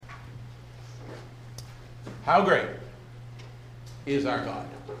How great is our God?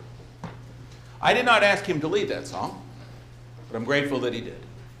 I did not ask him to lead that song, but I'm grateful that he did.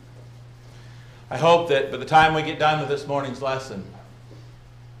 I hope that by the time we get done with this morning's lesson,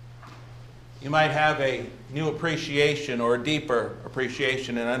 you might have a new appreciation or a deeper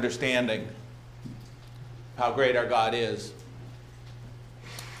appreciation and understanding of how great our God is.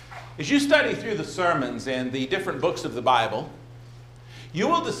 As you study through the sermons and the different books of the Bible, you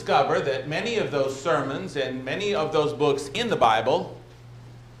will discover that many of those sermons and many of those books in the Bible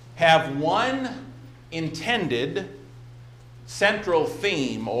have one intended central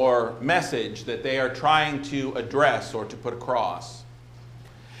theme or message that they are trying to address or to put across.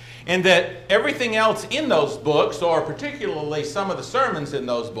 And that everything else in those books, or particularly some of the sermons in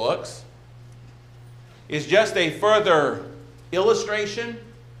those books, is just a further illustration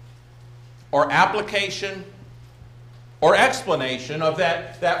or application or explanation of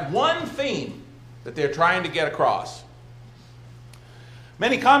that one theme that they're trying to get across.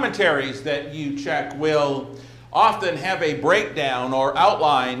 Many commentaries that you check will often have a breakdown or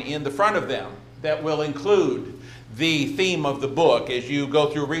outline in the front of them that will include the theme of the book. As you go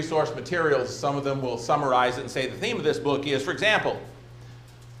through resource materials, some of them will summarize it and say the theme of this book is, for example,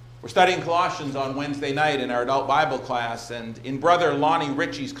 we're studying Colossians on Wednesday night in our adult Bible class, and in Brother Lonnie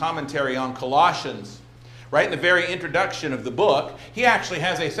Ritchie's commentary on Colossians, right in the very introduction of the book, he actually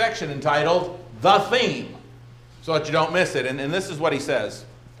has a section entitled The Theme, so that you don't miss it. And this is what he says.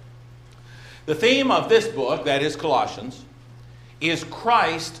 The theme of this book, that is Colossians, is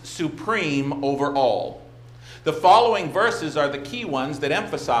Christ supreme over all. The following verses are the key ones that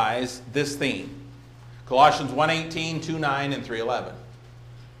emphasize this theme. Colossians 1:18, 2:9, and 3:11.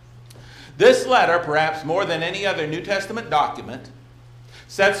 This letter, perhaps more than any other New Testament document,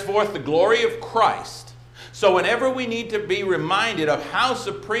 sets forth the glory of Christ. So whenever we need to be reminded of how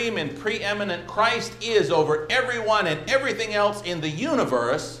supreme and preeminent Christ is over everyone and everything else in the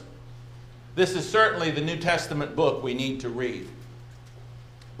universe, this is certainly the New Testament book we need to read.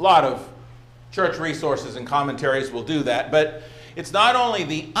 A lot of church resources and commentaries will do that, but it's not only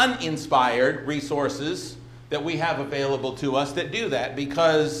the uninspired resources that we have available to us that do that,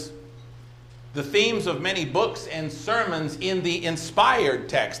 because the themes of many books and sermons in the inspired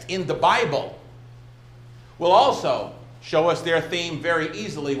text, in the Bible, will also show us their theme very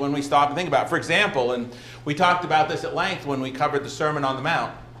easily when we stop and think about it. For example, and we talked about this at length when we covered the Sermon on the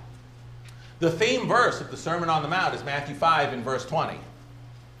Mount, the theme verse of the Sermon on the Mount is Matthew 5 and verse 20.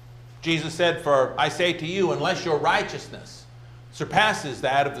 Jesus said, "For I say to you, unless your righteousness surpasses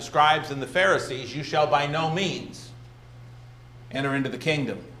that of the scribes and the Pharisees, you shall by no means enter into the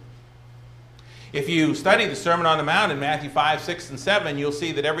kingdom." If you study the Sermon on the Mount in Matthew 5, 6, and 7, you'll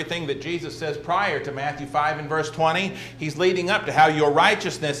see that everything that Jesus says prior to Matthew 5 and verse 20, he's leading up to how your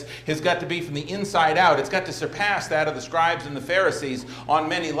righteousness has got to be from the inside out. It's got to surpass that of the scribes and the Pharisees on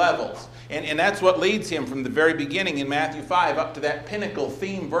many levels. And that's what leads him from the very beginning in Matthew 5 up to that pinnacle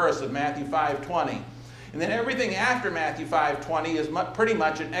theme verse of Matthew 5:20. And then everything after Matthew 5:20 is pretty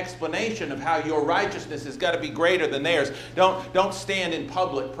much an explanation of how your righteousness has got to be greater than theirs. Don't stand in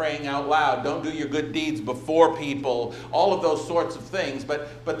public praying out loud. Don't do your good deeds before people. All of those sorts of things.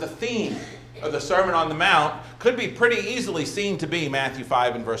 But the theme of the Sermon on the Mount could be pretty easily seen to be Matthew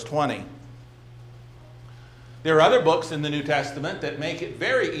 5 and verse 20. There are other books in the New Testament that make it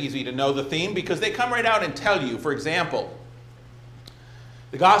very easy to know the theme because they come right out and tell you. For example,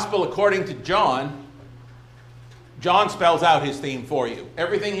 the Gospel according to John spells out his theme for you.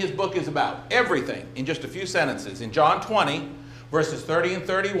 Everything his book is about. Everything in just a few sentences. In John 20, verses 30 and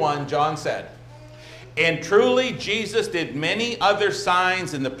 31, John said, "And truly Jesus did many other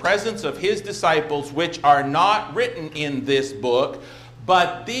signs in the presence of his disciples, which are not written in this book,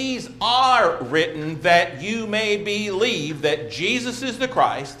 but these are written that you may believe that Jesus is the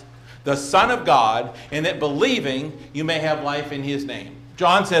Christ, the Son of God, and that believing you may have life in his name."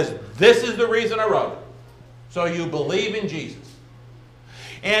 John says, this is the reason I wrote it. So you believe in Jesus.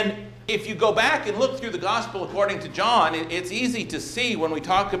 And if you go back and look through the Gospel according to John, it's easy to see when we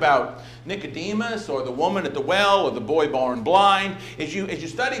talk about Nicodemus or the woman at the well or the boy born blind, as you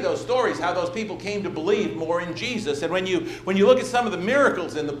study those stories, how those people came to believe more in Jesus. And when you look at some of the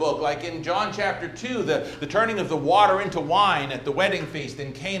miracles in the book, like in John chapter 2, the turning of the water into wine at the wedding feast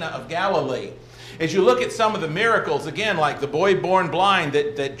in Cana of Galilee, as you look at some of the miracles, again, like the boy born blind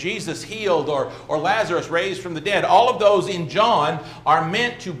that Jesus healed or Lazarus raised from the dead, all of those in John are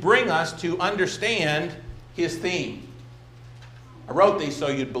meant to bring us to understand his theme. I wrote these so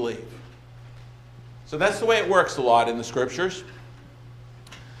you'd believe. So that's the way it works a lot in the Scriptures.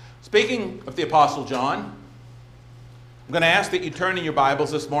 Speaking of the Apostle John, I'm going to ask that you turn in your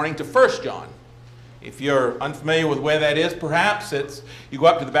Bibles this morning to 1 John. If you're unfamiliar with where that is, perhaps you go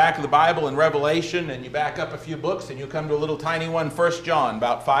up to the back of the Bible in Revelation and you back up a few books and you come to a little tiny one, 1 John,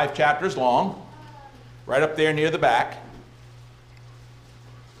 about 5 chapters long, right up there near the back.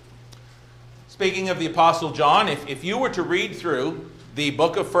 Speaking of the Apostle John, if you were to read through the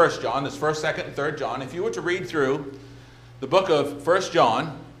book of 1 John, this 1st, 2nd, and 3rd John, if you were to read through the book of 1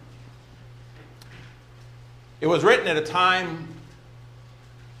 John, it was written at a time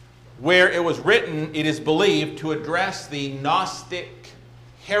where it was written, it is believed, to address the Gnostic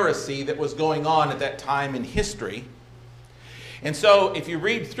heresy that was going on at that time in history. And so if you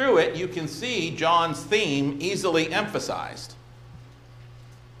read through it, you can see John's theme easily emphasized.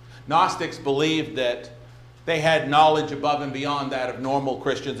 Gnostics believed that they had knowledge above and beyond that of normal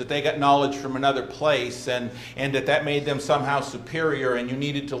Christians, that they got knowledge from another place, and that made them somehow superior, and you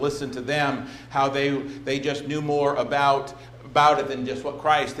needed to listen to them, how they just knew more about it than just what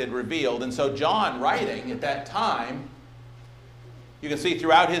Christ had revealed. And so John, writing at that time, you can see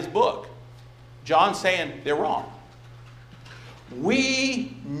throughout his book, John saying they're wrong.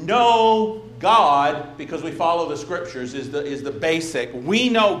 We know God because we follow the Scriptures is the basic. We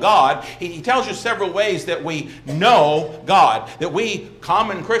know God. He tells you several ways that we know God. That we,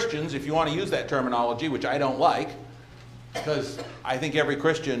 common Christians, if you want to use that terminology, which I don't like, because I think every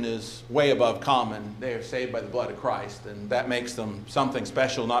Christian is way above common. They are saved by the blood of Christ, and that makes them something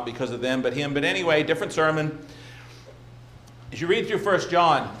special, not because of them, but Him. But anyway, different sermon. As you read through 1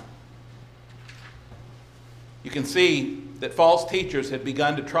 John, you can see that false teachers had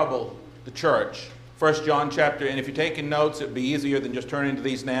begun to trouble the church. 1 John chapter, and if you're taking notes, it would be easier than just turning to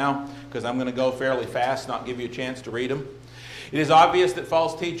these now, because I'm going to go fairly fast, not give you a chance to read them. It is obvious that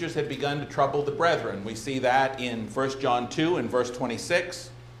false teachers had begun to trouble the brethren. We see that in 1 John 2 and verse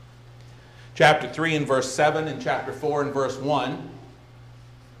 26, chapter 3 and verse 7, and chapter 4 and verse 1.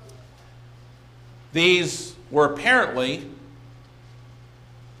 These were apparently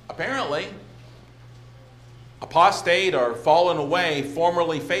apostate or fallen away,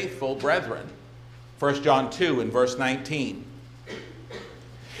 formerly faithful brethren. 1 John 2 and verse 19.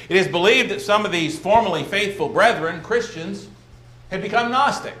 It is believed that some of these formerly faithful brethren, Christians, had become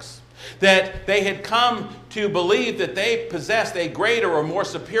Gnostics. That they had come to believe that they possessed a greater or more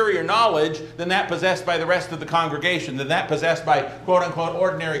superior knowledge than that possessed by the rest of the congregation, than that possessed by quote-unquote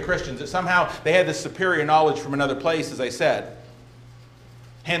ordinary Christians. That somehow they had this superior knowledge from another place, as I said.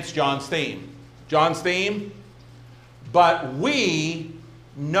 Hence John's theme. John's theme, but we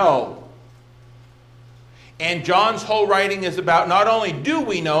know. And John's whole writing is about not only do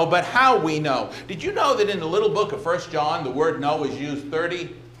we know, but how we know. Did you know that in the little book of 1 John, the word know is used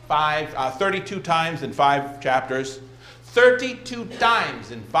 32 times in 5 chapters? 32 times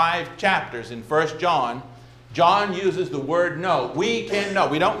in 5 chapters in 1 John, John uses the word know. We can know.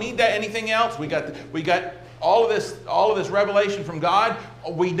 We don't need that anything else. We got all of this revelation from God.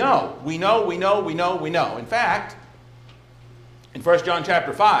 We know. We know, we know, we know, we know. In fact, in 1 John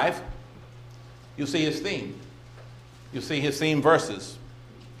chapter 5, you'll see his theme. You'll see his theme verses.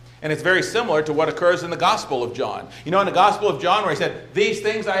 And it's very similar to what occurs in the Gospel of John. You know, in the Gospel of John where he said, "These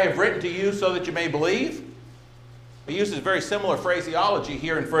things I have written to you so that you may believe." He uses very similar phraseology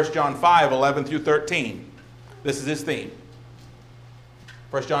here in 1 John 5, 11 through 13. This is his theme.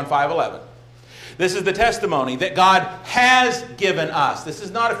 1 John 5, 11. This is the testimony that God has given us. This is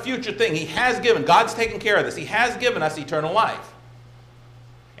not a future thing. He has given. God's taken care of this. He has given us eternal life.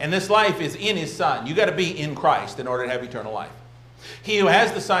 And this life is in His Son. You've got to be in Christ in order to have eternal life. He who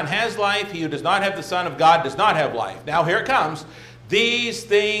has the Son has life. He who does not have the Son of God does not have life. Now here it comes. These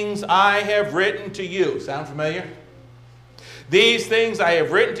things I have written to you. Sound familiar? These things I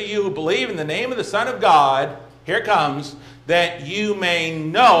have written to you who believe in the name of the Son of God. Here it comes. That you may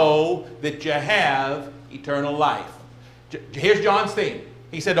know that you have eternal life. Here's John's theme.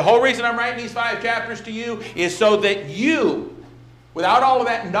 He said, the whole reason I'm writing these 5 chapters to you is so that you, without all of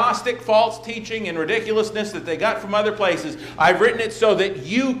that Gnostic false teaching and ridiculousness that they got from other places, I've written it so that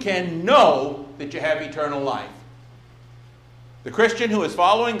you can know that you have eternal life. The Christian who is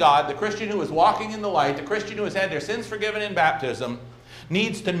following God, the Christian who is walking in the light, the Christian who has had their sins forgiven in baptism,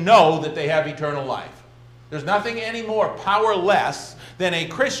 needs to know that they have eternal life. There's nothing any more powerless than a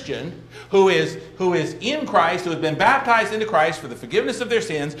Christian who is in Christ, who has been baptized into Christ for the forgiveness of their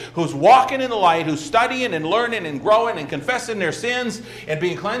sins, who's walking in the light, who's studying and learning and growing and confessing their sins and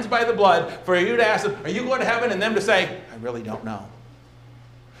being cleansed by the blood, for you to ask them, are you going to heaven? And them to say, I really don't know.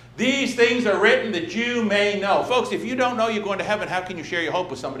 These things are written that you may know. Folks, if you don't know you're going to heaven, how can you share your hope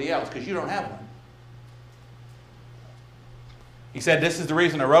with somebody else? Because you don't have one. He said, this is the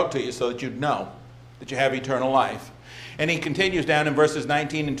reason I wrote to you, so that you'd know that you have eternal life. And he continues down in verses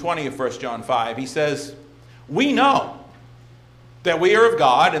 19 and 20 of 1 John 5. He says, we know that we are of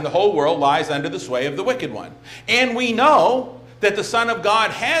God, and the whole world lies under the sway of the wicked one. And we know that the Son of God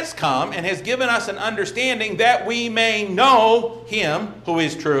has come and has given us an understanding that we may know him who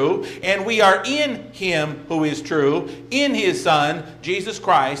is true, and we are in him who is true, in his Son, Jesus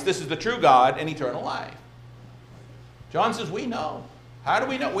Christ. This is the true God and eternal life. John says we know. How do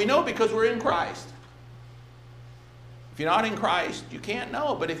we know? We know because we're in Christ. If you're not in Christ, you can't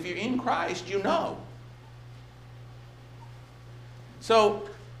know. But if you're in Christ, you know. So,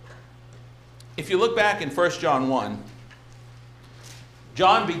 if you look back in 1 John 1,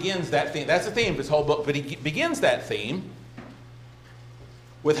 John begins that theme. That's the theme of his whole book. But he begins that theme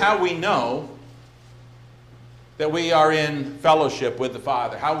with how we know that we are in fellowship with the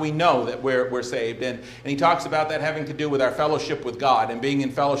Father. How we know that we're saved. And he talks about that having to do with our fellowship with God and being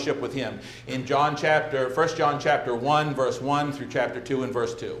in fellowship with him. In 1 John chapter 1, verse 1 through chapter 2 and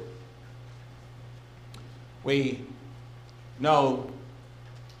verse 2. We know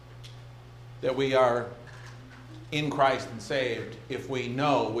that we are in Christ and saved if we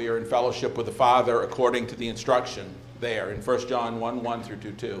know we are in fellowship with the Father according to the instruction there in 1 John 1, 1 through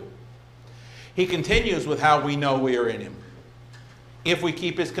 2, 2. He continues with how we know we are in him. If we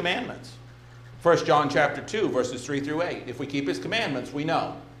keep his commandments. 1 John chapter 2, verses 3 through 8. If we keep his commandments, we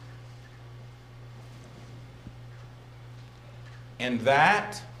know. And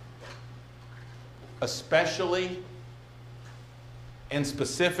that, especially and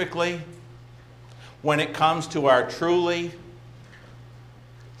specifically, when it comes to our truly,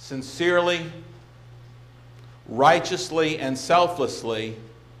 sincerely, righteously, and selflessly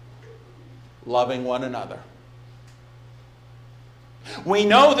loving one another. We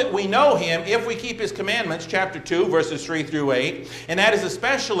know that we know him if we keep his commandments, chapter 2, verses 3 through 8. And that is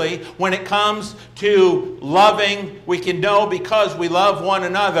especially when it comes to loving, we can know because we love one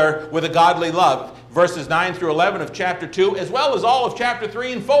another with a godly love. Verses 9 through 11 of chapter 2, as well as all of chapter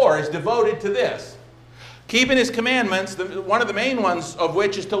 3 and 4, is devoted to this. Keeping his commandments, one of the main ones of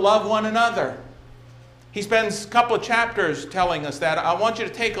which is to love one another. He spends a couple of chapters telling us that. I want you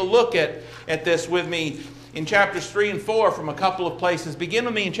to take a look at this with me in chapters 3 and 4 from a couple of places. Begin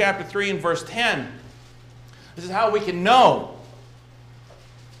with me in chapter 3 and verse 10. This is how we can know.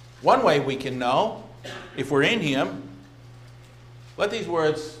 One way we can know, if we're in him, let these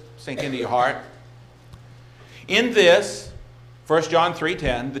words sink into your heart. In this, 1 John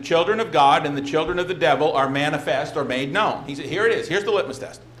 3:10, the children of God and the children of the devil are manifest or made known. He said, here it is. Here's the litmus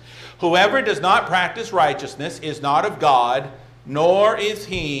test. Whoever does not practice righteousness is not of God, nor is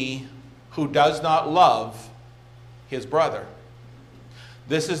he who does not love his brother.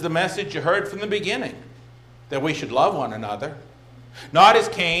 This is the message you heard from the beginning, that we should love one another. Not as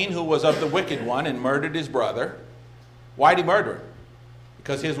Cain, who was of the wicked one and murdered his brother. Why did he murder him?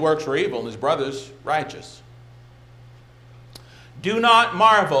 Because his works were evil and his brother's righteous. Do not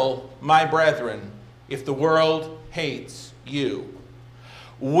marvel, my brethren, if the world hates you.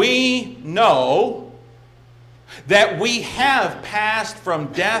 We know that we have passed from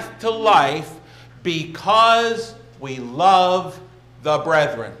death to life because we love the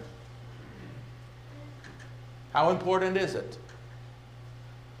brethren. How important is it?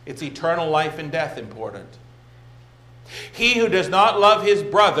 It's eternal life and death important. He who does not love his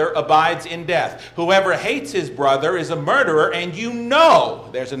brother abides in death. Whoever hates his brother is a murderer, and you know,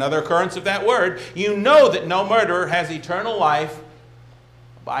 there's another occurrence of that word, you know that no murderer has eternal life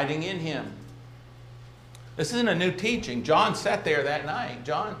abiding in him. This isn't a new teaching. John sat there that night.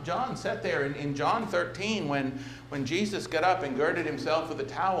 John sat there in John 13 when Jesus got up and girded himself with a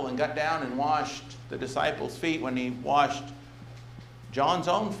towel and got down and washed the disciples' feet when he washed John's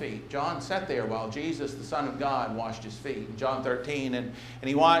own feet. John sat there while Jesus, the Son of God, washed his feet in John 13. And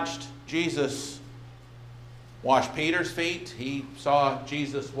he watched Jesus wash Peter's feet. He saw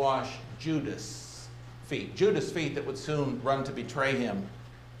Jesus wash Judas' feet. Judas' feet that would soon run to betray him.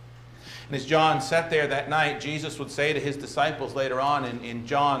 And as John sat there that night, Jesus would say to his disciples later on in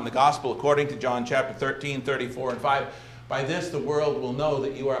John, the Gospel according to John chapter 13, 34 and 5, by this the world will know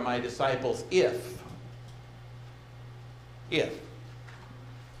that you are my disciples if you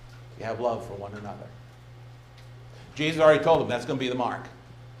have love for one another. Jesus already told them that's going to be the mark.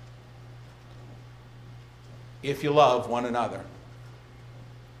 If you love one another.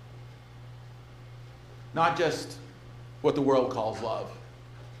 Not just what the world calls love,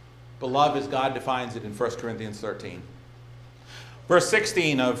 but love as God defines it in 1 Corinthians 13. Verse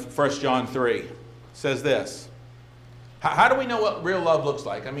 16 of 1 John 3 says this. How do we know what real love looks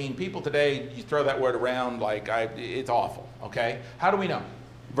like? I mean, people today, you throw that word around like it's awful, okay? How do we know?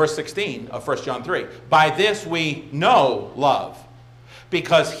 verse 16 of 1 John 3. By this we know love,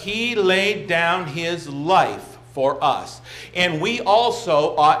 because he laid down his life for us. And we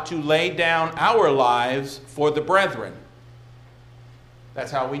also ought to lay down our lives for the brethren.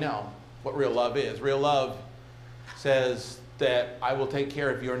 That's how we know what real love is. Real love says that I will take care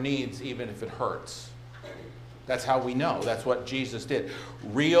of your needs even if it hurts. That's how we know. That's what Jesus did.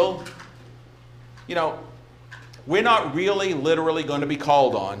 Real, we're not really literally going to be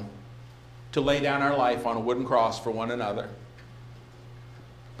called on to lay down our life on a wooden cross for one another.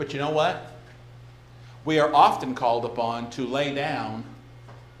 But you know what? We are often called upon to lay down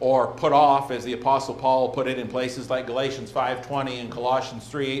or put off, as the Apostle Paul put it in places like Galatians 5:20 and Colossians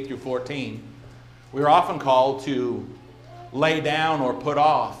 3:8 through 14. We are often called to lay down or put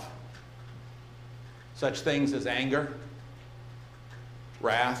off such things as anger,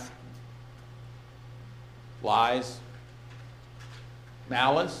 wrath, lies,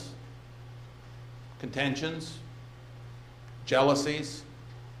 malice, contentions, jealousies,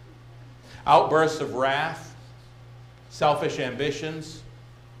 outbursts of wrath, selfish ambitions,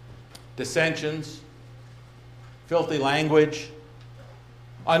 dissensions, filthy language,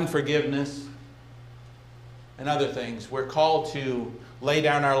 unforgiveness, and other things. We're called to lay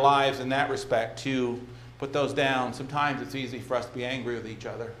down our lives in that respect, to put those down. Sometimes it's easy for us to be angry with each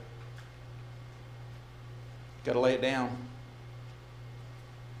other. Got to lay it down.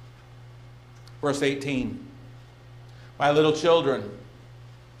 Verse 18. My little children,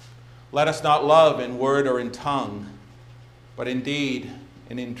 let us not love in word or in tongue, but in deed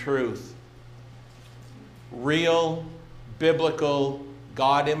and in truth. Real, biblical,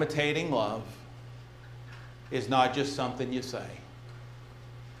 God-imitating love is not just something you say,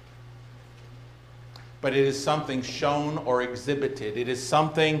 but it is something shown or exhibited. It is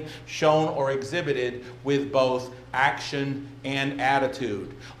something shown or exhibited with both action and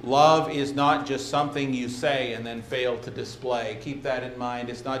attitude. Love is not just something you say and then fail to display. Keep that in mind.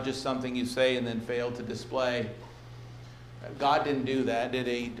 It's not just something you say and then fail to display. God didn't do that, did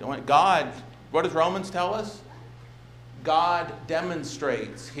he? God, what does Romans tell us? God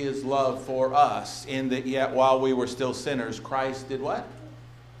demonstrates his love for us in that yet while we were still sinners, Christ did what?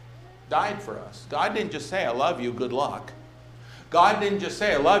 Died for us. God didn't just say, I love you, good luck. God didn't just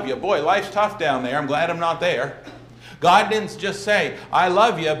say, I love you. Boy, life's tough down there. I'm glad I'm not there. God didn't just say, I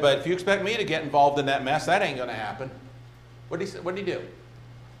love you, but if you expect me to get involved in that mess, that ain't going to happen. What did he do?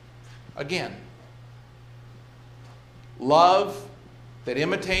 Again, love that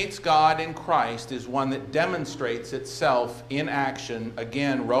imitates God in Christ is one that demonstrates itself in action.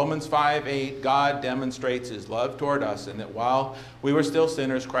 Again, Romans 5:8, God demonstrates his love toward us, and that while we were still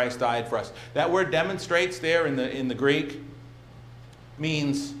sinners, Christ died for us. That word demonstrates there in the Greek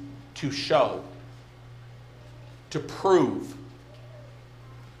means to show, to prove,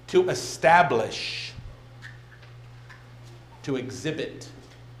 to establish, to exhibit.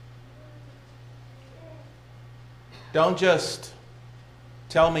 Don't just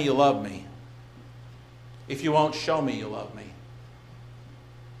tell me you love me if you won't show me you love me.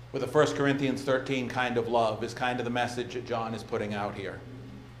 With a 1 Corinthians 13 kind of love is kind of the message that John is putting out here.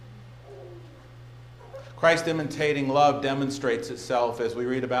 Christ imitating love demonstrates itself as we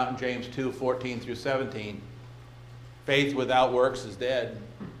read about in James 2:14 through 17. Faith without works is dead.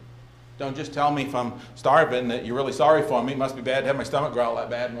 Don't just tell me if I'm starving that you're really sorry for me. It must be bad to have my stomach growl that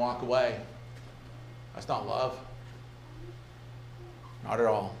bad and walk away. That's not love. Not at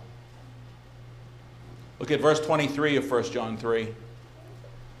all. Look at verse 23 of 1 John 3.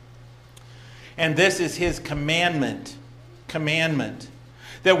 And this is his commandment,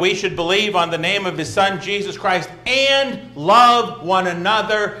 that we should believe on the name of his Son, Jesus Christ, and love one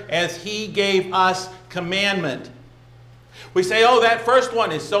another as he gave us commandment. We say, oh, that first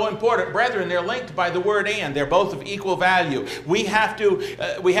one is so important. Brethren, they're linked by the word and. They're both of equal value. We have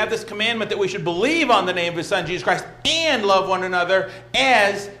this commandment that we should believe on the name of his Son, Jesus Christ, and love one another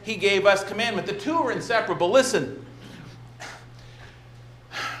as he gave us commandment. The two are inseparable. Listen,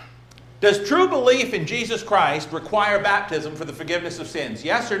 does true belief in Jesus Christ require baptism for the forgiveness of sins?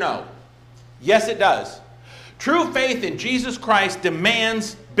 Yes or no? Yes, it does. True faith in Jesus Christ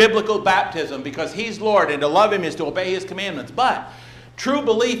demands biblical baptism because he's Lord, and to love him is to obey his commandments. But true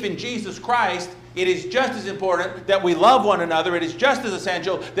belief in Jesus Christ, it is just as important that we love one another. It is just as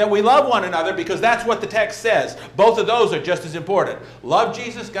essential that we love one another because that's what the text says. Both of those are just as important. Love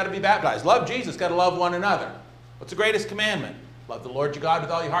Jesus, got to be baptized. Love Jesus, got to love one another. What's the greatest commandment? Love the Lord your God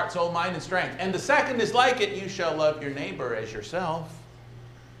with all your heart, soul, mind, and strength. And the second is like it, you shall love your neighbor as yourself.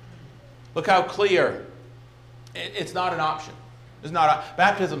 Look how clear. It's not an option.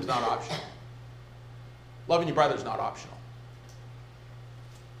 Baptism's not optional. Loving your brother is not optional.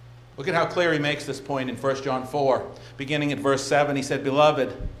 Look at how clear he makes this point in 1 John 4. Beginning at verse 7, he said,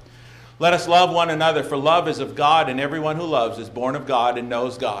 "Beloved, let us love one another, for love is of God, and everyone who loves is born of God and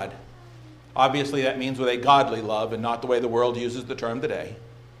knows God." Obviously, that means with a godly love and not the way the world uses the term today.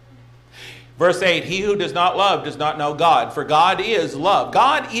 Verse 8, "He who does not love does not know God, for God is love."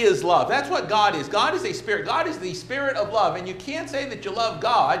 God is love. That's what God is. God is a spirit. God is the spirit of love. And you can't say that you love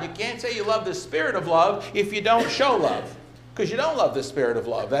God, you can't say you love the spirit of love if you don't show love. Because you don't love the spirit of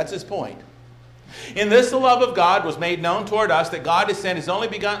love. That's his point. "In this the love of God was made known toward us, that God has sent his only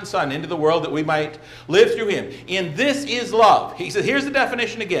begotten Son into the world that we might live through him. In this is love." He says, here's the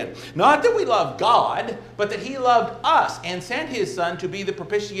definition again. "Not that we love God, but that he loved us and sent his Son to be the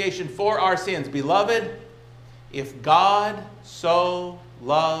propitiation for our sins. Beloved, if God so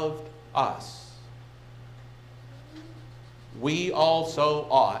loved us, we also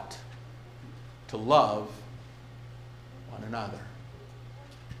ought to love one another."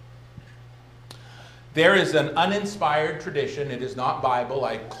 There is an uninspired tradition. It is not Bible.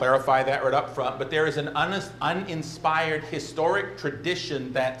 I clarify that right up front. But there is an uninspired historic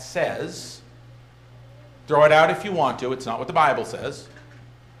tradition that says, throw it out if you want to, it's not what the Bible says,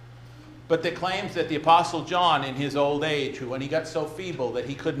 but that claims that the Apostle John in his old age, when he got so feeble that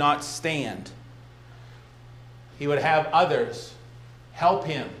he could not stand, he would have others help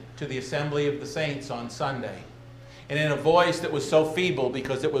him to the assembly of the saints on Sunday. And in a voice that was so feeble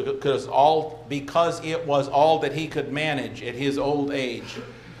because it was all that he could manage at his old age,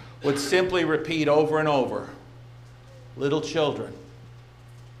 would simply repeat over and over, "Little children,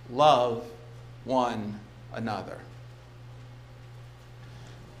 love one another."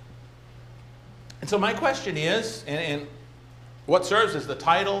 And so my question is, and what serves as the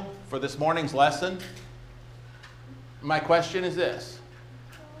title for this morning's lesson, my question is this: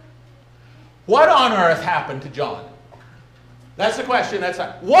 what on earth happened to John? That's the question.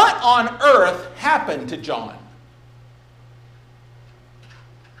 What on earth happened to John?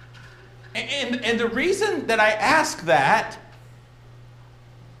 And the reason that I ask that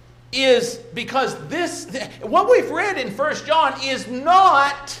is because what we've read in 1 John is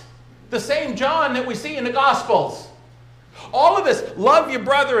not the same John that we see in the Gospels. All of this, love your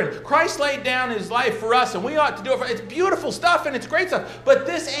brethren, Christ laid down his life for us and we ought to do it. It's beautiful stuff and it's great stuff. But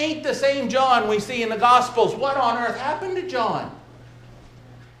this ain't the same John we see in the Gospels. What on earth happened to John?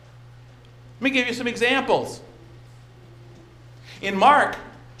 Let me give you some examples. In Mark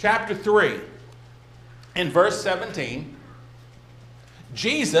chapter 3, in verse 17,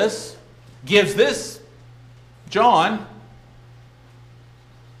 Jesus gives this John,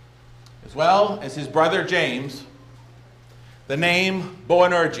 as well as his brother James, the name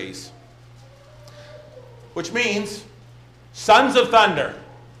Boanerges, which means sons of thunder.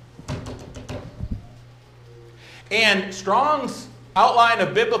 And Strong's outline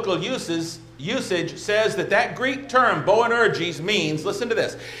of biblical usage says that Greek term Boanerges means, listen to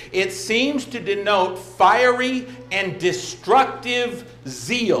this, it seems to denote fiery and destructive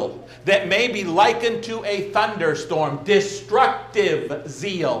zeal that may be likened to a thunderstorm. Destructive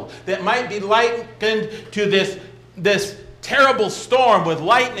zeal that might be likened to this terrible storm with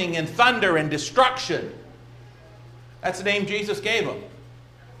lightning and thunder and destruction. That's the name Jesus gave him.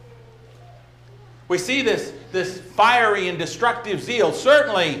 We see this fiery and destructive zeal,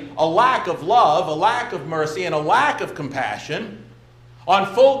 certainly a lack of love, a lack of mercy, and a lack of compassion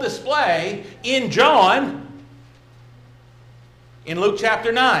on full display in John in Luke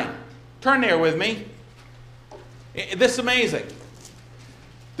chapter 9. Turn there with me. This is amazing.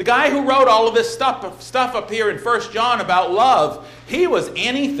 The guy who wrote all of this stuff up here in 1 John about love, he was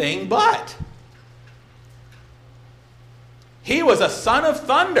anything but. He was a son of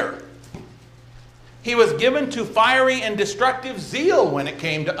thunder. He was given to fiery and destructive zeal when it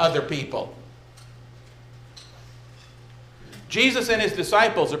came to other people. Jesus and his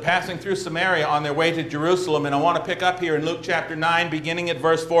disciples are passing through Samaria on their way to Jerusalem, and I want to pick up here in Luke chapter 9, beginning at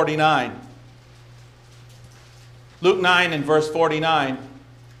verse 49. Luke 9 and verse 49.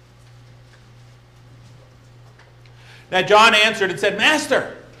 Now John answered and said,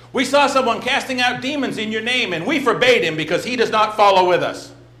 "Master, we saw someone casting out demons in your name, and we forbade him because he does not follow with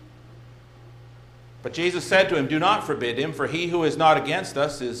us." But Jesus said to him, "Do not forbid him, for he who is not against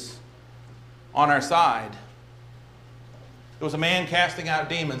us is on our side." There was a man casting out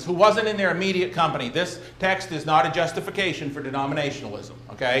demons who wasn't in their immediate company. This text is not a justification for denominationalism,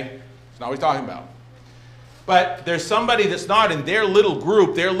 okay? It's not what he's talking about. But there's somebody that's not in their little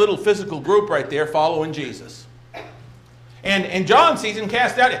group, their little physical group right there following Jesus. And John sees him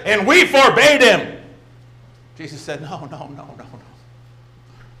cast out, and we forbade him. Jesus said, no.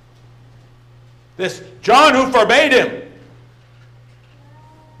 This John who forbade him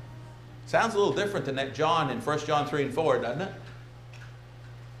Sounds a little different than that John in 1 John 3 and 4, doesn't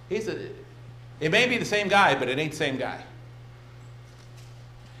it? It may be the same guy, but it ain't the same guy.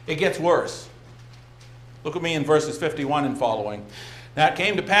 It gets worse. Look at me in verses 51 and following. Now it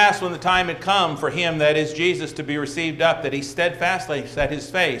came to pass when the time had come for him, that is Jesus, to be received up, that he steadfastly set his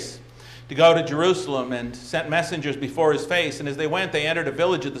face to go to Jerusalem, and sent messengers before his face. And as they went, they entered a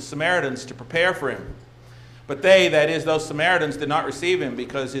village of the Samaritans to prepare for him. But they, that is, those Samaritans, did not receive him,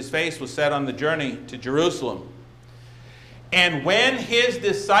 because his face was set on the journey to Jerusalem. And when his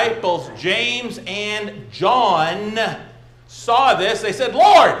disciples, James and John, saw this, they said,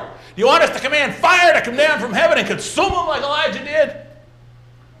 Lord, do you want us to command fire to come down from heaven and consume them like Elijah did?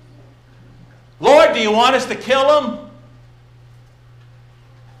 Lord, do you want us to kill them?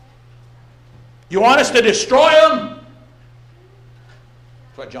 You want us to destroy them?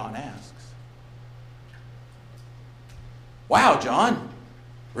 That's what John asks. Wow, John,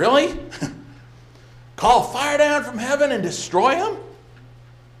 really? Call fire down from heaven and destroy them?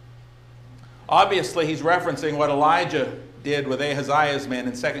 Obviously, he's referencing what Elijah did with Ahaziah's men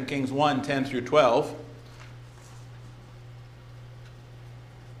in 2 Kings 1, 10 through 12.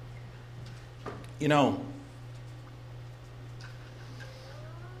 You know,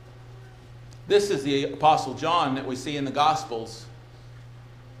 this is the Apostle John that we see in the Gospels,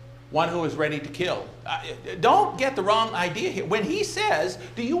 one who is ready to kill. Don't get the wrong idea here. When he says,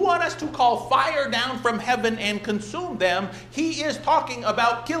 do you want us to call fire down from heaven and consume them, he is talking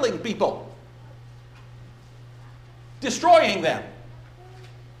about killing people. Destroying them.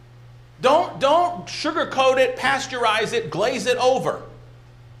 Don't sugarcoat it, pasteurize it, glaze it over.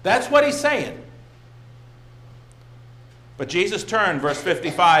 That's what he's saying. But Jesus turned, verse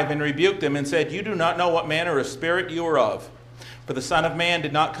 55, and rebuked them and said, you do not know what manner of spirit you are of. For the Son of Man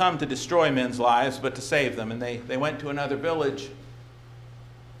did not come to destroy men's lives, but to save them. And they went to another village.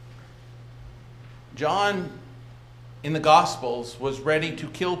 John, in the Gospels, was ready to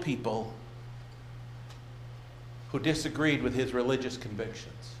kill people who disagreed with his religious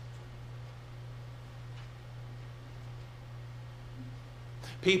convictions.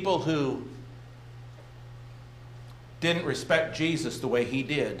 People who didn't respect Jesus the way he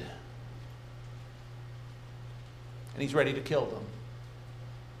did. And he's ready to kill them.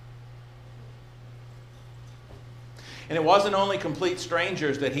 And it wasn't only complete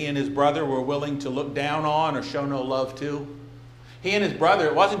strangers that he and his brother were willing to look down on or show no love to. He and his brother,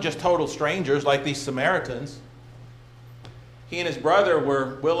 it wasn't just total strangers like these Samaritans. He and his brother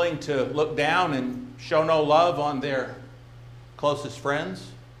were willing to look down and show no love on their closest friends,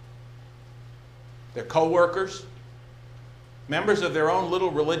 their co-workers, members of their own little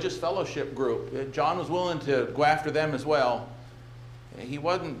religious fellowship group. John was willing to go after them as well. He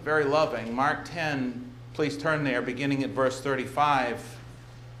wasn't very loving. Mark 10, please turn there, beginning at verse 35.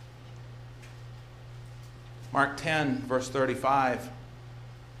 Mark 10, verse 35.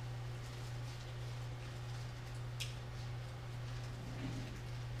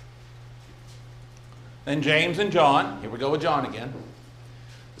 Then James and John, here we go with John again,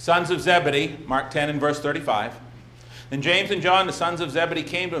 the sons of Zebedee, Mark 10 and verse 35. Then James and John, the sons of Zebedee,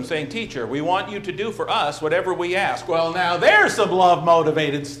 came to him saying, Teacher, we want you to do for us whatever we ask. Well, now there's some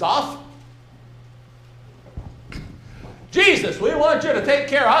love-motivated stuff. Jesus, we want you to take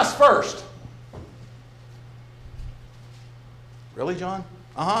care of us first. Really, John?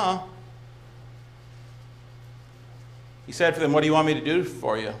 Uh-huh. He said for them, what do you want me to do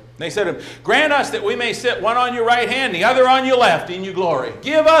for you? And they said to him, grant us that we may sit one on your right hand, the other on your left in your glory.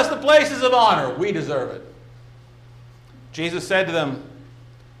 Give us the places of honor. We deserve it. Jesus said to them,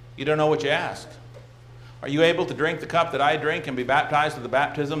 you don't know what you ask. Are you able to drink the cup that I drink and be baptized with the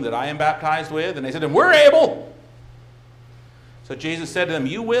baptism that I am baptized with? And they said to him, we're able. So Jesus said to them,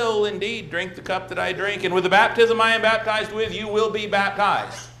 you will indeed drink the cup that I drink, and with the baptism I am baptized with, you will be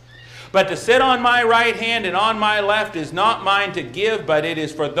baptized. But to sit on my right hand and on my left is not mine to give, but it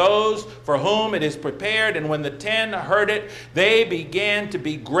is for those for whom it is prepared. And when the 10 heard it, they began to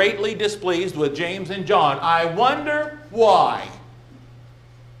be greatly displeased with James and John. I wonder why.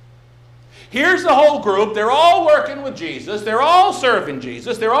 Here's the whole group. They're all working with Jesus. They're all serving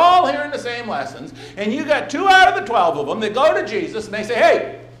Jesus. They're all hearing the same lessons. And you got 2 out of the 12 of them that go to Jesus and they say,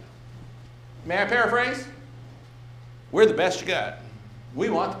 hey, may I paraphrase? We're the best you got. We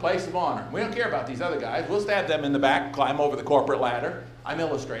want the place of honor. We don't care about these other guys. We'll stab them in the back, climb over the corporate ladder. I'm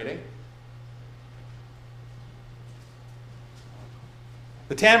illustrating.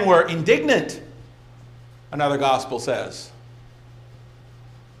 The 10 were indignant, another gospel says,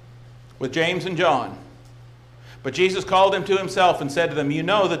 with James and John. But Jesus called them to himself and said to them, you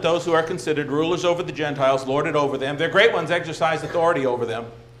know that those who are considered rulers over the Gentiles lord it over them. Their great ones exercise authority over them.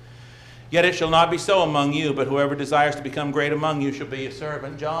 Yet it shall not be so among you, but whoever desires to become great among you shall be a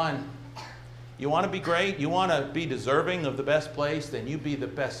servant. John, you want to be great? You want to be deserving of the best place? Then you be the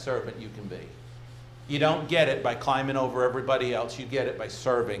best servant you can be. You don't get it by climbing over everybody else. You get it by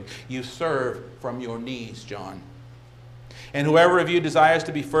serving. You serve from your knees, John. And whoever of you desires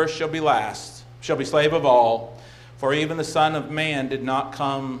to be first shall be last, shall be slave of all. For even the Son of Man did not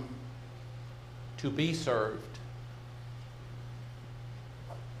come to be served,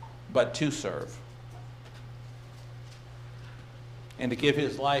 but to serve, and to give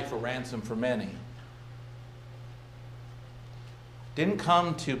his life a ransom for many. Didn't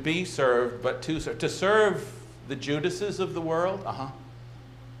come to be served, but to serve. To serve the Judases of the world?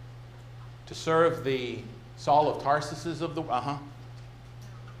 To serve the Saul of Tarsuses of the To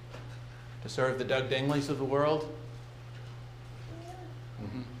serve the Doug Dingleys of the world?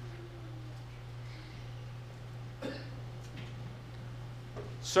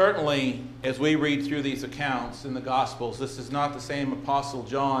 Certainly, as we read through these accounts in the Gospels, this is not the same Apostle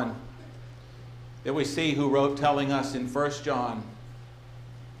John that we see who wrote telling us in 1 John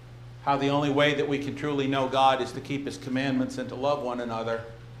how the only way that we can truly know God is to keep his commandments and to love one another.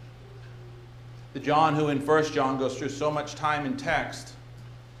 The John who in 1 John goes through so much time in text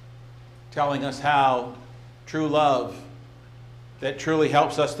telling us how true love that truly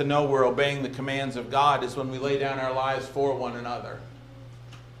helps us to know we're obeying the commands of God is when we lay down our lives for one another.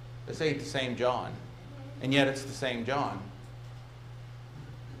 This ain't the same John, and yet it's the same John.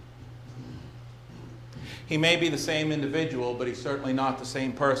 He may be the same individual, but he's certainly not the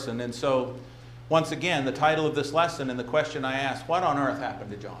same person. And so, once again, the title of this lesson and the question I ask, what on earth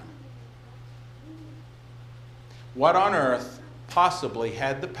happened to John? What on earth possibly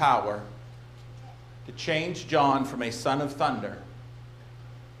had the power to change John from a son of thunder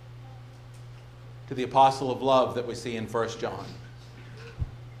to the apostle of love that we see in 1 John?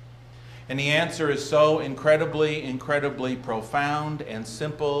 And the answer is so incredibly, incredibly profound and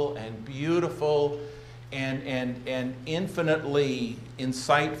simple and beautiful and infinitely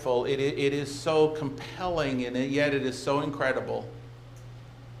insightful. It is so compelling, and yet it is so incredible.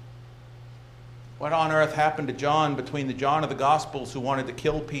 What on earth happened to John between the John of the Gospels who wanted to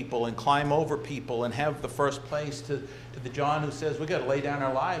kill people and climb over people and have the first place to the John who says we've got to lay down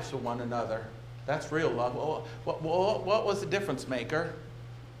our lives for one another? That's real love. What was the difference maker?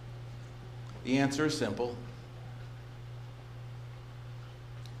 The answer is simple.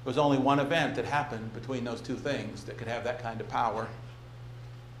 There was only one event that happened between those two things that could have that kind of power.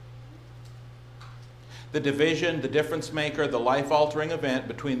 The division, the difference maker, the life-altering event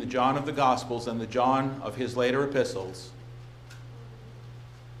between the John of the Gospels and the John of his later epistles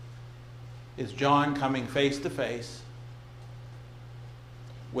is John coming face to face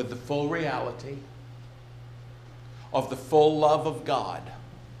with the full reality of the full love of God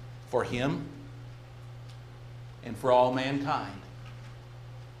for him and for all mankind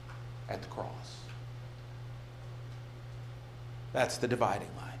at the cross. That's the dividing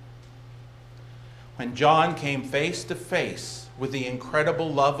line. When John came face to face with the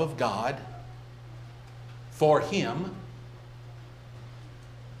incredible love of God for him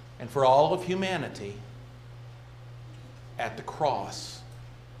and for all of humanity at the cross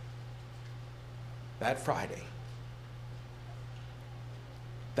that Friday.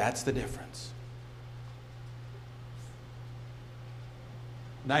 That's the difference.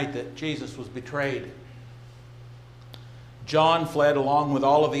 Night that Jesus was betrayed, John fled along with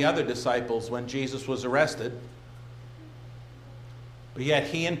all of the other disciples when Jesus was arrested. But yet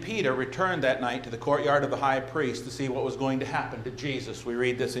he and Peter returned that night to the courtyard of the high priest to see what was going to happen to Jesus. We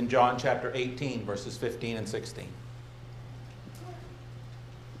read this in John chapter 18, verses 15 and 16.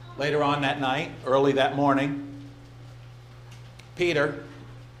 Later on that night, early that morning, Peter,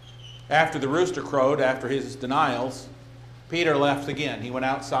 after the rooster crowed, after his denials, Peter left again. He went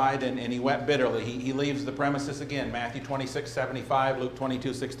outside and he wept bitterly. He leaves the premises again. Matthew 26:75, Luke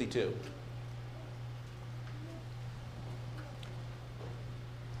 22:62.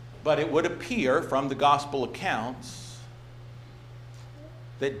 But it would appear from the gospel accounts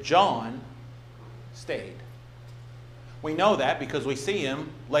that John stayed. We know that because we see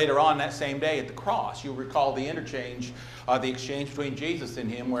him later on that same day at the cross. You'll recall the exchange between Jesus and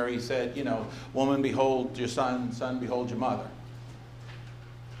him where he said, woman, behold your son, son, behold your mother.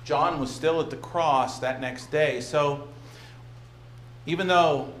 John was still at the cross that next day. So even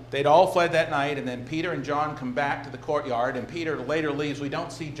though they'd all fled that night and then Peter and John come back to the courtyard and Peter later leaves, we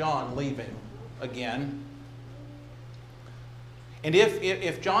don't see John leaving again. And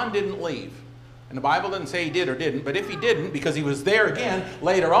if John didn't leave, And the Bible doesn't say he did or didn't, but if he didn't, because he was there again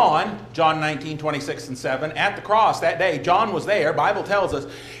later on, John 19, 26 and 7, at the cross that day, John was there, Bible tells us,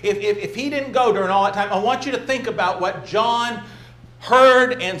 if he didn't go during all that time, I want you to think about what John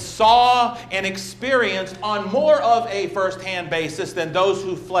heard and saw and experienced on more of a first-hand basis than those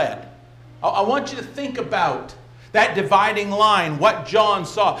who fled. I want you to think about that dividing line, what John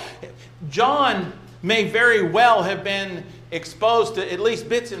saw. John may very well have been exposed to at least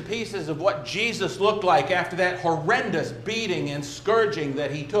bits and pieces of what Jesus looked like after that horrendous beating and scourging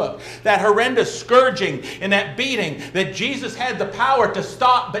that he took. That horrendous scourging and that beating that Jesus had the power to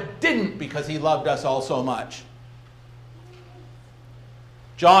stop but didn't because he loved us all so much.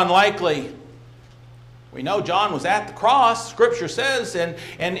 John likely, we know John was at the cross, Scripture says, and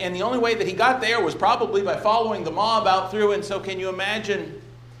the only way that he got there was probably by following the mob out through. And so can you imagine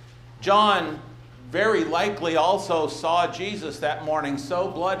John very likely also saw Jesus that morning so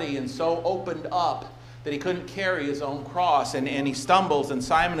bloody and so opened up that he couldn't carry his own cross. And he stumbles, and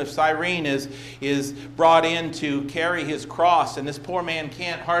Simon of Cyrene is brought in to carry his cross. And this poor man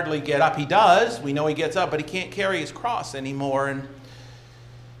can't hardly get up. He does. We know he gets up, but he can't carry his cross anymore. And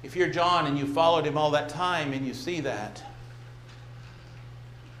if you're John and you followed him all that time and you see that,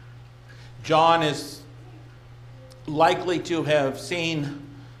 John is likely to have seen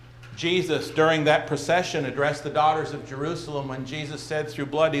Jesus during that procession address the daughters of Jerusalem when Jesus said through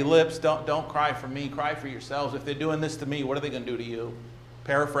bloody lips, don't cry for me, cry for yourselves. If they're doing this to me, what are they going to do to you?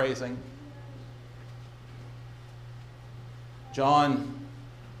 Paraphrasing. John,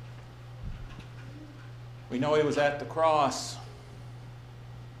 we know he was at the cross.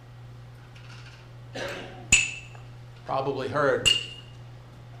 Probably heard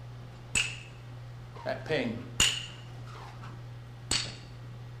that ping.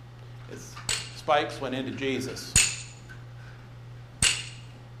 His spikes went into Jesus.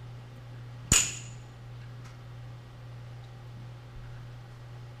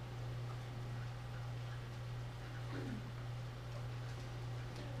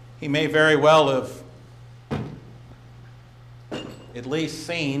 He may very well have at least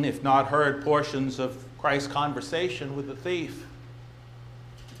seen, if not heard, portions of Christ's conversation with the thief.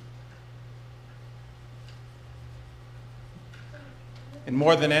 And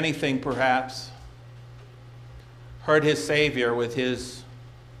more than anything, perhaps, heard his Savior with his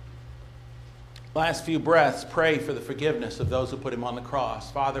last few breaths pray for the forgiveness of those who put him on the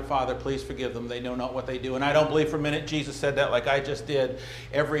cross. Father, Father, please forgive them. They know not what they do. And I don't believe for a minute Jesus said that like I just did.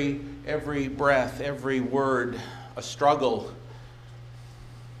 Every breath, every word, a struggle.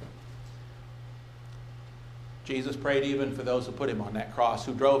 Jesus prayed even for those who put him on that cross,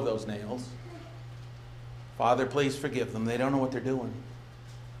 who drove those nails. Father, please forgive them. They don't know what they're doing.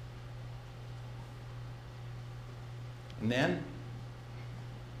 And then,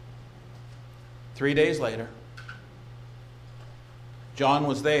 3 days later, John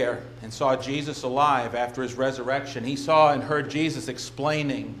was there and saw Jesus alive after his resurrection. He saw and heard Jesus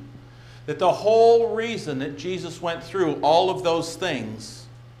explaining that the whole reason that Jesus went through all of those things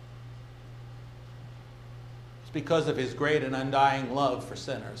because of his great and undying love for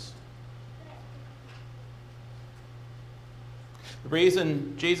sinners. The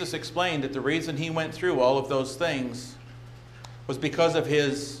reason Jesus explained that the reason he went through all of those things was because of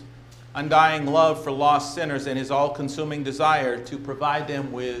his undying love for lost sinners and his all-consuming desire to provide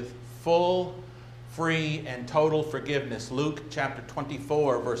them with full, free, and total forgiveness. Luke chapter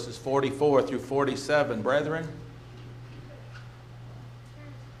 24, verses 44 through 47. Brethren,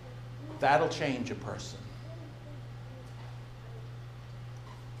 that'll change a person.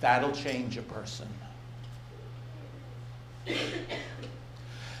 That'll change a person.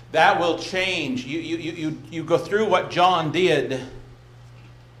 That will change. You go through what John did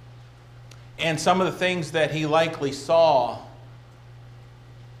and some of the things that he likely saw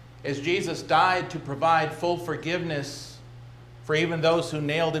as Jesus died to provide full forgiveness for even those who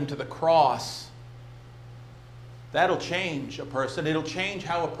nailed him to the cross. That'll change a person. It'll change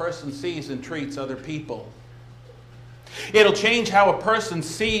how a person sees and treats other people. It'll change how a person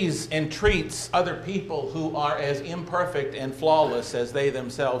sees and treats other people who are as imperfect and flawless as they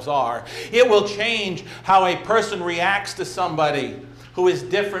themselves are. It will change how a person reacts to somebody who is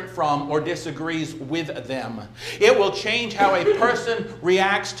different from or disagrees with them. It will change how a person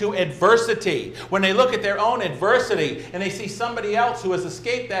reacts to adversity. When they look at their own adversity and they see somebody else who has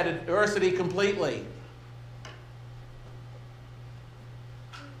escaped that adversity completely.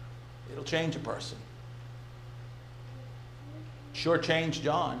 It'll change a person. Sure changed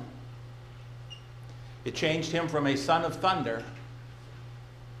John. It changed him from a son of thunder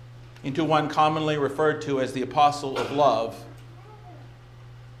into one commonly referred to as the apostle of love.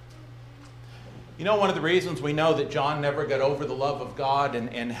 You know, one of the reasons we know that John never got over the love of God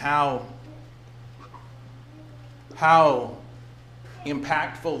and how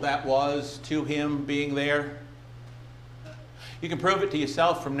impactful that was to him being there? You can prove it to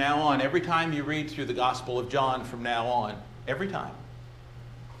yourself from now on. Every time you read through the Gospel of John from now on, every time.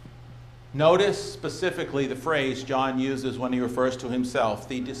 Notice specifically the phrase John uses when he refers to himself,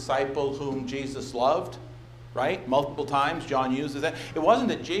 the disciple whom Jesus loved, right? Multiple times John uses that. It wasn't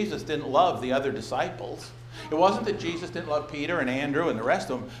that Jesus didn't love the other disciples. It wasn't that Jesus didn't love Peter and Andrew and the rest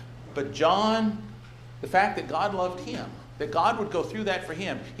of them. But John, the fact that God loved him, that God would go through that for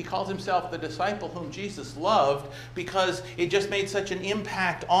him. He calls himself the disciple whom Jesus loved because it just made such an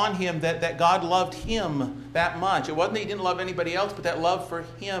impact on him that God loved him that much. It wasn't that he didn't love anybody else, but that love for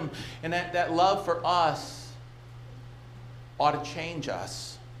him and that love for us ought to change us.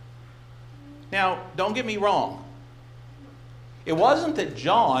 Now, don't get me wrong. It wasn't that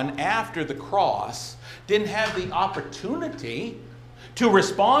John, after the cross, didn't have the opportunity to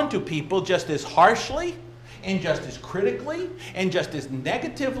respond to people just as harshly and just as critically, and just as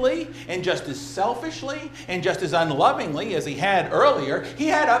negatively, and just as selfishly, and just as unlovingly as he had earlier. He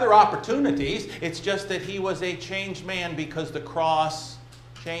had other opportunities. It's just that he was a changed man because the cross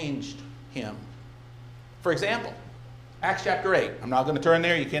changed him. For example, Acts chapter 8. I'm not going to turn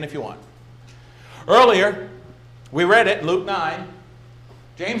there. You can if you want. Earlier, we read it in Luke 9.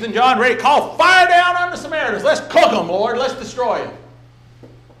 James and John ready to call fire down on the Samaritans. Let's cook them, Lord. Let's destroy them.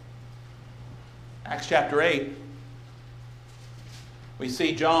 Acts chapter 8, we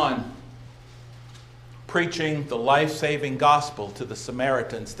see John preaching the life-saving gospel to the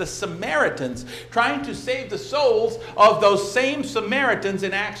Samaritans. The Samaritans trying to save the souls of those same Samaritans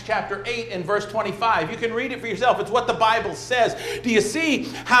in Acts chapter 8 and verse 25. You can read it for yourself. It's what the Bible says. Do you see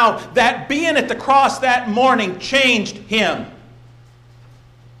how that being at the cross that morning changed him?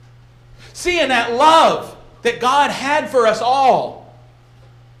 Seeing that love that God had for us all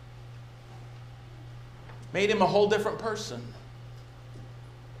made him a whole different person.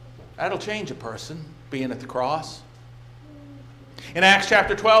 That'll change a person, being at the cross. In Acts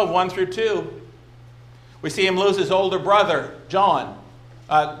chapter 12, 1 through 2, we see him lose his older brother, John.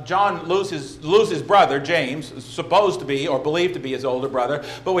 John loses his brother, James, supposed to be or believed to be his older brother.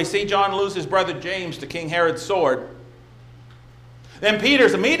 But we see John lose his brother James to King Herod's sword. Then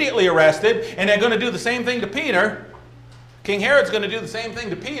Peter's immediately arrested, and they're going to do the same thing to Peter. King Herod's going to do the same thing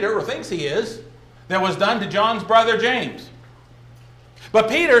to Peter, or thinks he is, that was done to John's brother James. But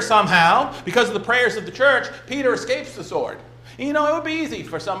Peter somehow, because of the prayers of the church, Peter escapes the sword. And you know, it would be easy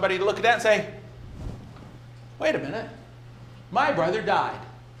for somebody to look at that and say, wait a minute, my brother died.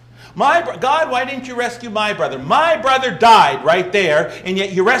 God, why didn't you rescue my brother? My brother died right there, and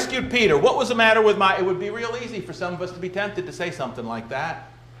yet you rescued Peter. What was the matter with It would be real easy for some of us to be tempted to say something like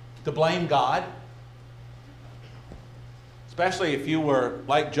that, to blame God. Especially if you were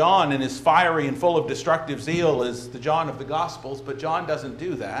like John and as fiery and full of destructive zeal as the John of the Gospels, but John doesn't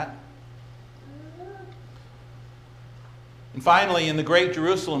do that. And finally, in the Great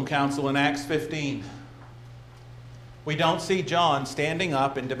Jerusalem Council in Acts 15, we don't see John standing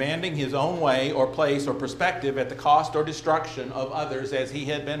up and demanding his own way or place or perspective at the cost or destruction of others as he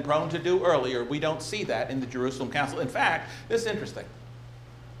had been prone to do earlier. We don't see that in the Jerusalem Council. In fact, this is interesting.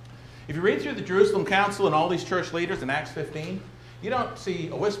 If you read through the Jerusalem Council and all these church leaders in Acts 15, you don't see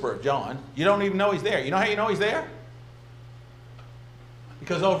a whisper of John. You don't even know he's there. You know how you know he's there?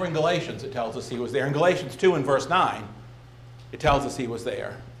 Because over in Galatians it tells us he was there. In Galatians 2 and verse 9, it tells us he was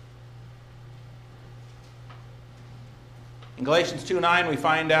there. In Galatians 2:9, we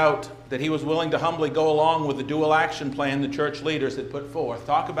find out that he was willing to humbly go along with the dual action plan the church leaders had put forth.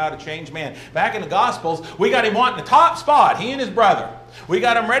 Talk about a changed man. Back in the Gospels, we got him wanting the top spot, he and his brother. We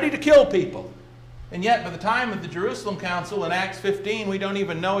got him ready to kill people. And yet, by the time of the Jerusalem Council in Acts 15, we don't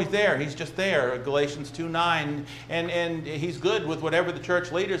even know he's there. He's just there, Galatians 2:9. And he's good with whatever the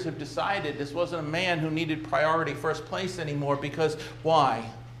church leaders have decided. This wasn't a man who needed priority first place anymore. Because, why?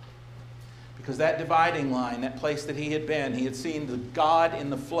 Because that dividing line, that place that he had seen the God in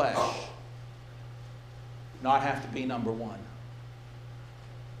the flesh not have to be number one.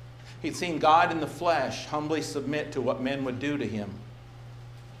 He'd seen God in the flesh humbly submit to what men would do to him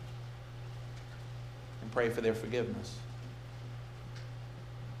and pray for their forgiveness.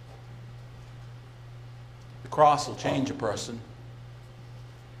 The cross will change a person.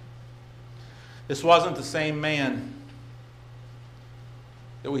 This wasn't the same man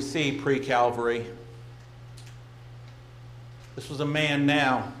that we see pre-Calvary. This was a man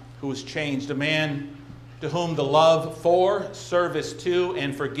now who was changed, a man to whom the love for, service to,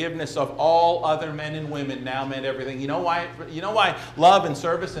 and forgiveness of all other men and women now meant everything. You know why love and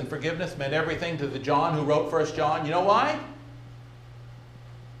service and forgiveness meant everything to the John who wrote 1 John? You know why?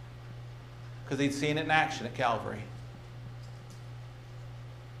 Because he'd seen it in action at Calvary.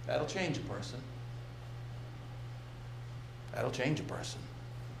 That'll change a person. That'll change a person.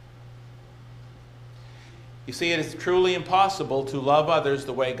 You see, it is truly impossible to love others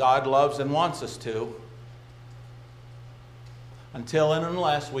the way God loves and wants us to until and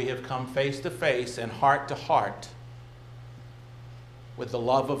unless we have come face to face and heart to heart with the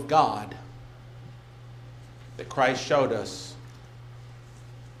love of God that Christ showed us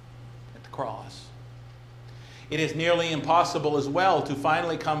at the cross. It is nearly impossible as well to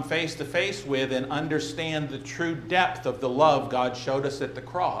finally come face to face with and understand the true depth of the love God showed us at the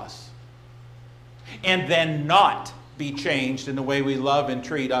cross, and then not be changed in the way we love and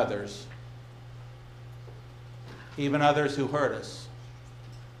treat others. Even others who hurt us,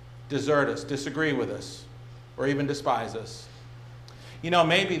 desert us, disagree with us, or even despise us. You know,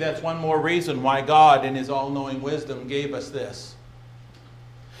 maybe that's one more reason why God in His all-knowing wisdom gave us this.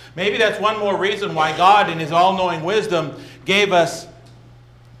 Maybe that's one more reason why God in His all-knowing wisdom gave us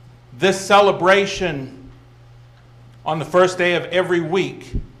this celebration on the first day of every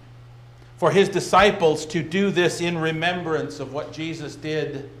week for His disciples to do this in remembrance of what Jesus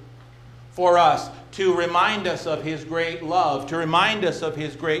did for us, to remind us of His great love, to remind us of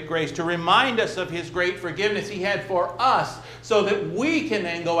His great grace, to remind us of His great forgiveness He had for us, so that we can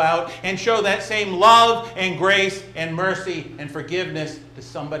then go out and show that same love and grace and mercy and forgiveness to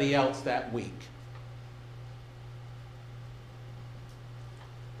somebody else that week.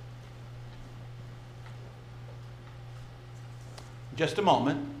 In just a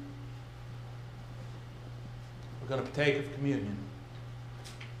moment, we're going to partake of communion.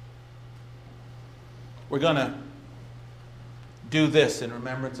 We're going to do this in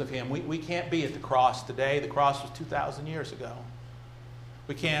remembrance of Him. We can't be at the cross today. The cross was 2,000 years ago.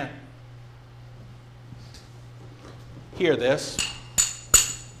 We can't hear this.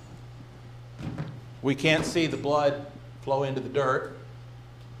 We can't see the blood flow into the dirt.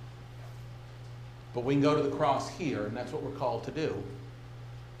 But we can go to the cross here, and that's what we're called to do.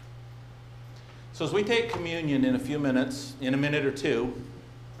 So as we take communion in a few minutes, in a minute or two,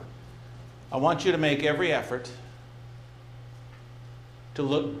 I want you to make every effort to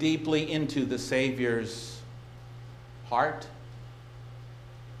look deeply into the Savior's heart,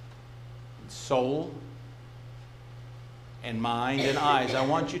 soul, and mind and eyes. I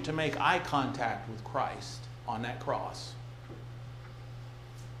want you to make eye contact with Christ on that cross.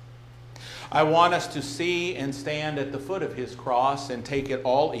 I want us to see and stand at the foot of His cross and take it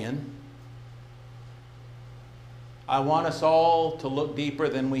all in. I want us all to look deeper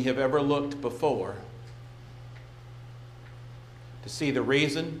than we have ever looked before, to see the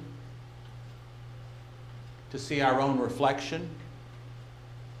reason, to see our own reflection,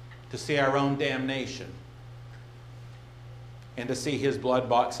 to see our own damnation, and to see His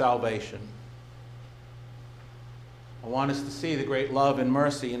blood-bought salvation. I want us to see the great love and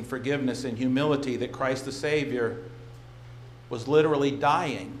mercy and forgiveness and humility that Christ the Savior was literally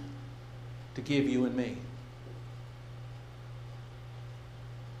dying to give you and me.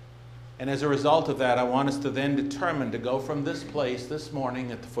 And as a result of that, I want us to then determine to go from this place this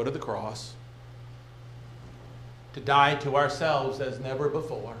morning at the foot of the cross, to die to ourselves as never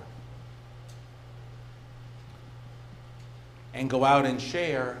before, and go out and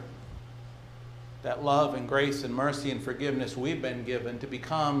share that love and grace and mercy and forgiveness we've been given, to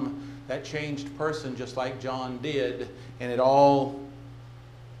become that changed person just like John did, and it all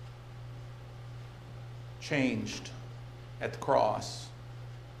changed at the cross.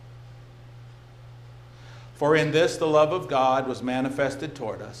 For in this the love of God was manifested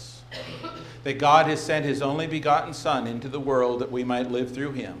toward us, that God has sent His only begotten Son into the world that we might live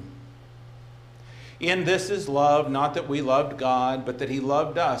through Him. In this is love, not that we loved God, but that He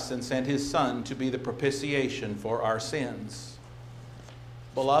loved us and sent His Son to be the propitiation for our sins.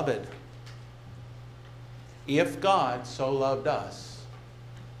 Beloved, if God so loved us,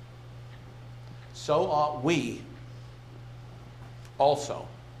 so ought we also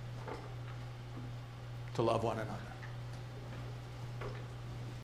to love one another.